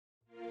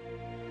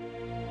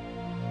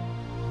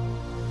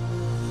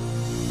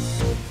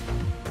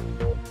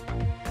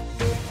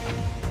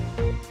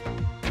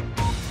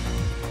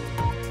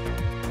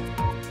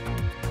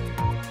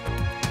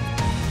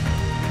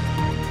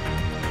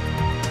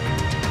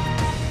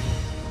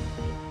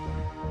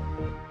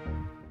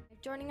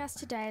Joining us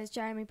today is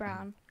Jeremy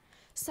Browne.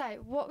 So,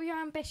 what were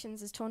your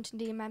ambitions as Taunton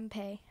Deane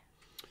MP?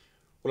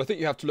 Well, I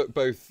think you have to look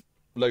both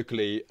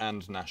locally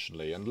and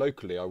nationally. And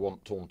locally, I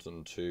want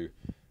Taunton to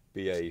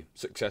be a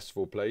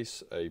successful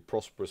place, a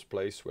prosperous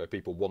place where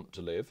people want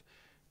to live.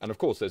 And of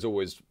course, there's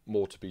always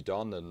more to be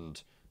done,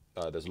 and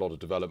there's a lot of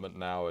development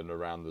now and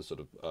around the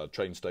sort of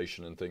train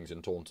station and things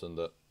in Taunton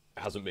that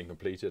hasn't been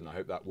completed, and I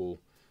hope that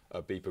will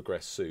be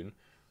progressed soon.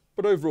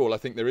 But overall, I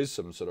think there is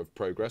some sort of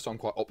progress. I'm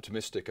quite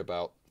optimistic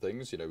about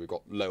things. You know, we've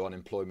got low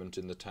unemployment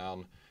in the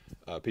town.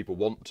 People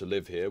want to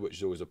live here, which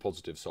is always a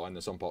positive sign.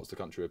 There's some parts of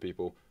the country where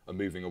people are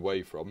moving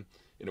away from.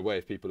 In a way,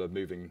 if people are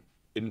moving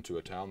into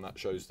a town, that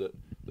shows that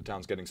the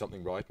town's getting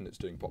something right and it's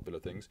doing popular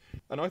things.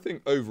 And I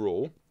think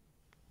overall,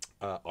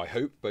 I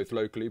hope, both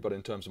locally, but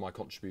in terms of my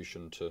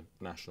contribution to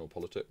national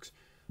politics,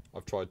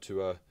 I've tried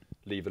to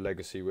leave a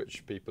legacy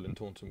which people in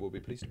Taunton will be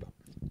pleased about.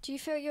 Do you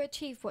feel you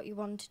achieved what you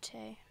wanted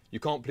to? You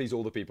can't please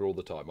all the people all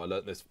the time. I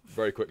learnt this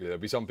very quickly. There'll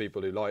be some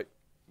people who like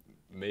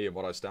me and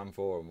what I stand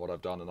for and what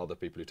I've done, and other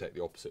people who take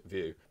the opposite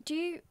view. Do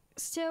you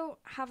still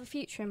have a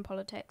future in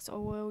politics, or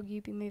will you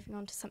be moving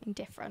on to something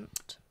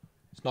different?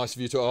 It's nice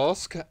of you to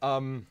ask.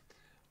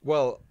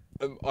 Well,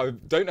 I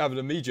don't have an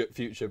immediate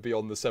future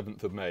beyond the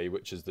 7th of May,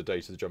 which is the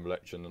date of the general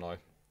election, and I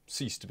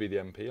cease to be the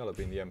MP. I'll have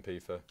been the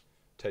MP for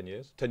 10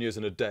 years. 10 years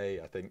and a day,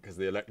 I think, because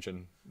the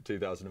election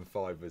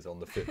 2005 was on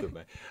the 5th of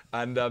May.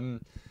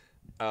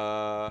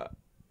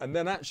 And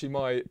then actually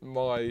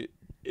my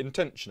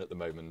intention at the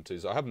moment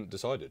is, I haven't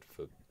decided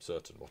for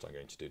certain what I'm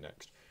going to do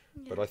next,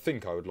 but I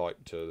think I would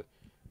like to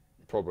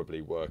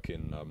probably work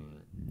in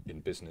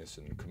business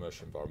and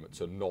commercial environments,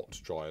 and not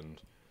try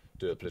and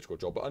do a political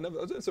job. But I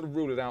don't sort of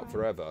rule it out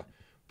forever.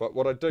 But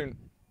what I don't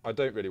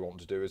really want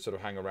to do is sort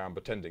of hang around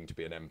pretending to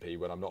be an MP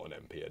when I'm not an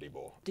MP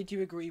anymore. Did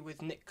you agree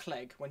with Nick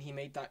Clegg when he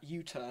made that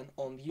U-turn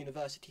on the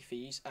university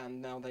fees,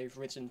 and now they've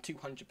risen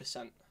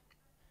 200%?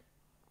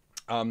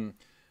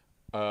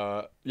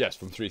 Yes,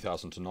 from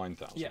 3,000 to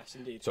 9,000. Yes,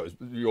 indeed. So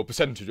your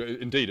percentage,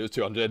 indeed, is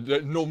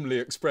 200, normally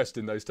expressed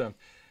in those terms.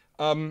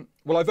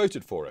 Well, I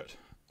voted for it.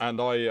 And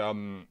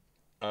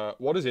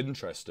what is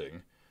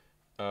interesting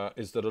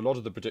is that a lot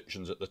of the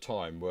predictions at the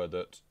time were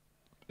that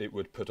it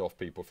would put off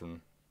people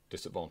from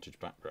disadvantaged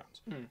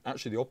backgrounds.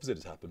 Actually, the opposite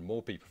has happened.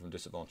 More people from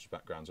disadvantaged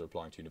backgrounds are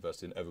applying to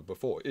university than ever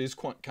before. It is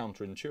quite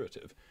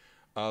counterintuitive.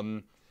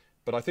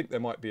 But I think there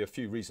might be a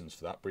few reasons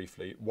for that,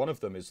 briefly. One of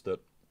them is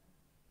that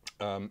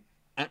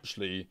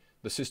actually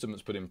the system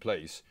that's put in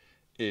place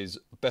is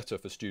better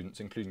for students,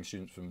 including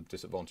students from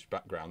disadvantaged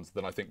backgrounds,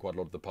 than I think quite a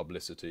lot of the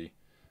publicity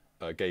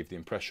gave the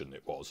impression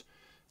it was.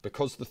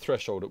 Because the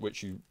threshold at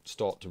which you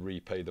start to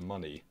repay the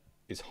money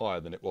is higher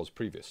than it was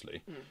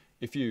previously.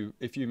 If you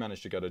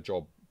manage to get a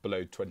job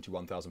below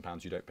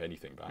 £21,000, you don't pay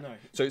anything back. No.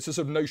 So it's a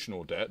sort of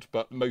notional debt,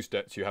 but most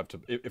debts you have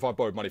to. If I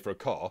borrowed money for a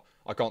car,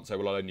 I can't say,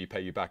 well, I'll only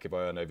pay you back if I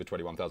earn over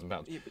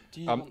 £21,000.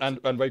 Yeah,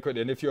 and very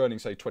quickly, and if you're earning,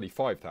 say,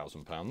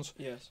 £25,000,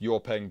 yes,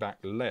 you're paying back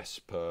less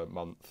per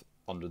month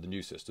under the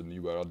new system than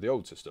you were under the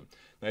old system.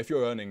 Now, if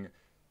you're earning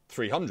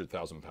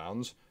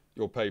 £300,000,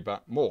 you'll pay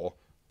back more.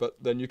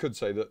 But then you could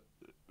say that,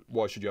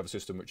 why should you have a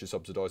system which is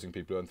subsidising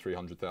people who earn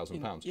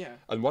 £300,000? Yeah.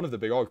 And one of the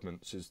big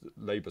arguments is that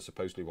Labour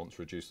supposedly wants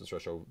to reduce the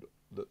threshold,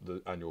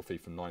 the annual fee,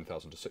 from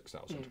 9,000 to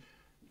 6,000.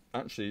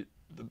 Actually,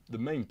 the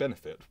main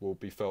benefit will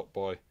be felt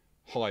by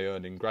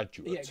high-earning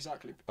graduates. Yeah,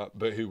 exactly.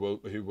 But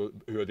who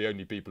are the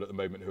only people at the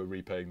moment who are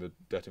repaying the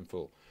debt in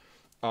full.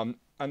 And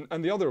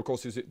the other, of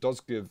course, is it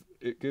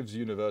gives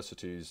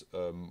universities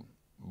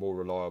more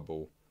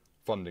reliable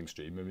funding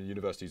stream. I mean,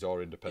 universities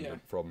are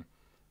independent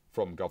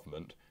from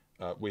government.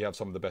 We have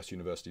some of the best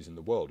universities in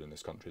the world in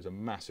this country. It's a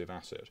massive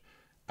asset,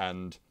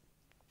 and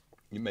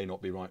it may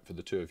not be right for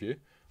the two of you,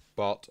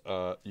 but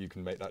you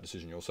can make that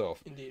decision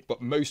yourself. Indeed.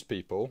 But most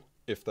people,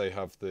 if they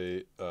have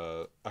the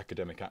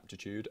academic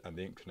aptitude and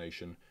the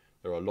inclination,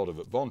 there are a lot of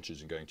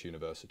advantages in going to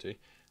university,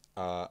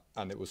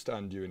 and it will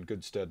stand you in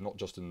good stead, not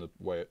just in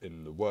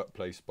the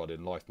workplace, but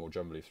in life more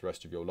generally for the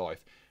rest of your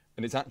life.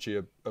 And it's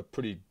actually a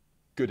pretty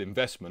good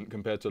investment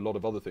compared to a lot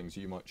of other things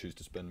that you might choose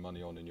to spend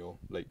money on in your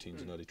late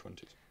teens and early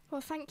 20s. Well,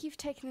 thank you for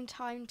taking the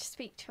time to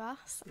speak to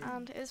us,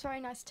 and it was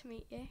very nice to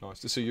meet you. Nice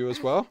to see you as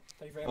well.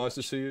 Thank you very Nice much.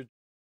 to see you.